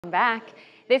Back.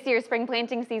 This year's spring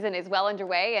planting season is well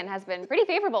underway and has been pretty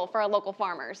favorable for our local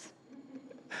farmers.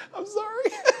 I'm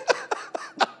sorry.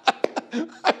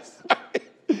 I'm sorry.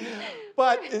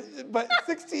 But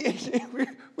 16,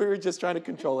 we were just trying to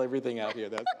control everything out here.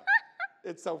 That's all.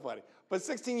 It's so funny. But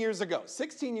 16 years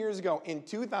ago in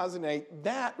 2008,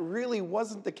 that really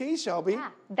wasn't the case, Shelby. Yeah,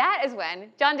 that is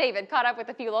when John David caught up with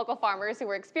a few local farmers who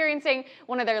were experiencing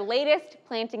one of their latest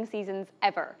planting seasons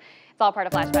ever. It's all part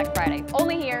of Flashback Friday,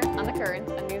 only here on The Current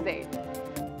on News 8.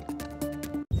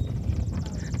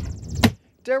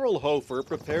 Daryl Hofer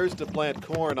prepares to plant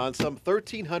corn on some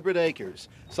 1,300 acres,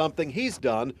 something he's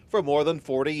done for more than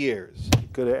 40 years.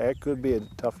 It could be a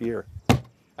tough year.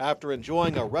 After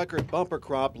enjoying a record bumper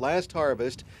crop last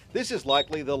harvest, this is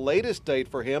likely the latest date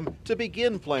for him to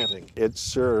begin planting.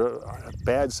 It's a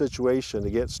bad situation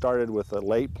to get started with a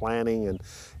late planting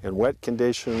and wet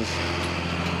conditions.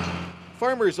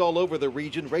 Farmers all over the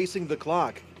region racing the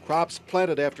clock. Crops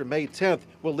planted after May 10th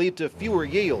will lead to fewer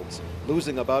yields,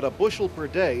 losing about a bushel per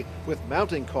day with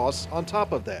mounting costs on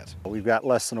top of that. We've got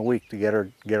less than a week to get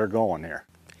her going here.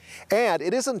 And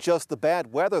it isn't just the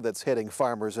bad weather that's hitting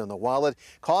farmers in the wallet.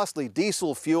 Costly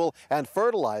diesel fuel and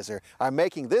fertilizer are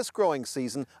making this growing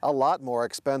season a lot more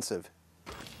expensive.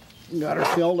 Got her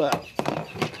filled up.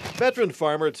 Veteran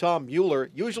farmer Tom Mueller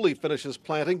usually finishes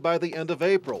planting by the end of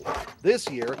April. This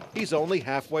year, he's only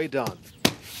halfway done.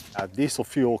 Diesel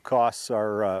fuel costs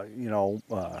are,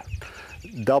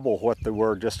 double what they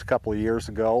were just a couple of years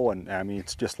ago, and I mean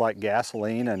it's just like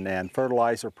gasoline, and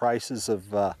fertilizer prices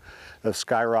have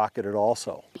skyrocketed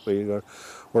also. We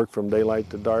work from daylight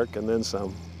to dark and then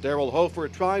some. Daryl Hofer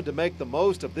tried to make the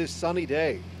most of this sunny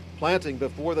day, planting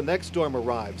before the next storm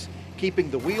arrives, keeping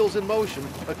the wheels in motion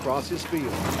across his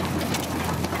field.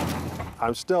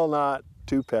 I'm still not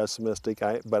too pessimistic,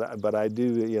 but I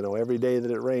do, every day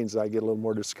that it rains I get a little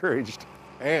more discouraged.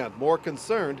 And more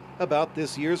concerned about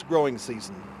this year's growing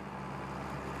season.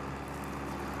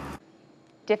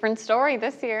 Different story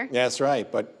this year. Yeah, that's right,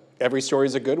 but every story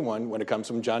is a good one when it comes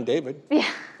from John David,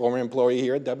 former employee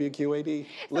here at WQAD,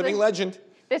 living legend.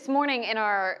 This morning in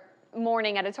our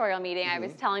morning editorial meeting, I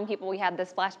was telling people we had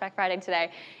this Flashback Friday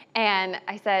today, and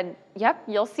I said, yep,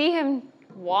 you'll see him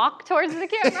walk towards the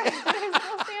camera.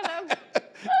 You'll see him.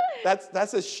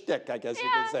 That's a shtick, I guess you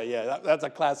could say. Yeah, that's a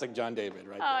classic John David,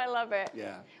 right? Oh, I love it.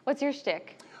 Yeah. What's your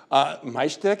shtick? My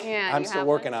shtick? Yeah, I'm still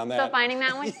working on that. Still finding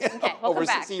that one? Yeah, Okay, we'll over come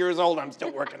back. 60 years old, I'm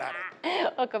still working on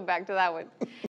it. We'll come back to that one.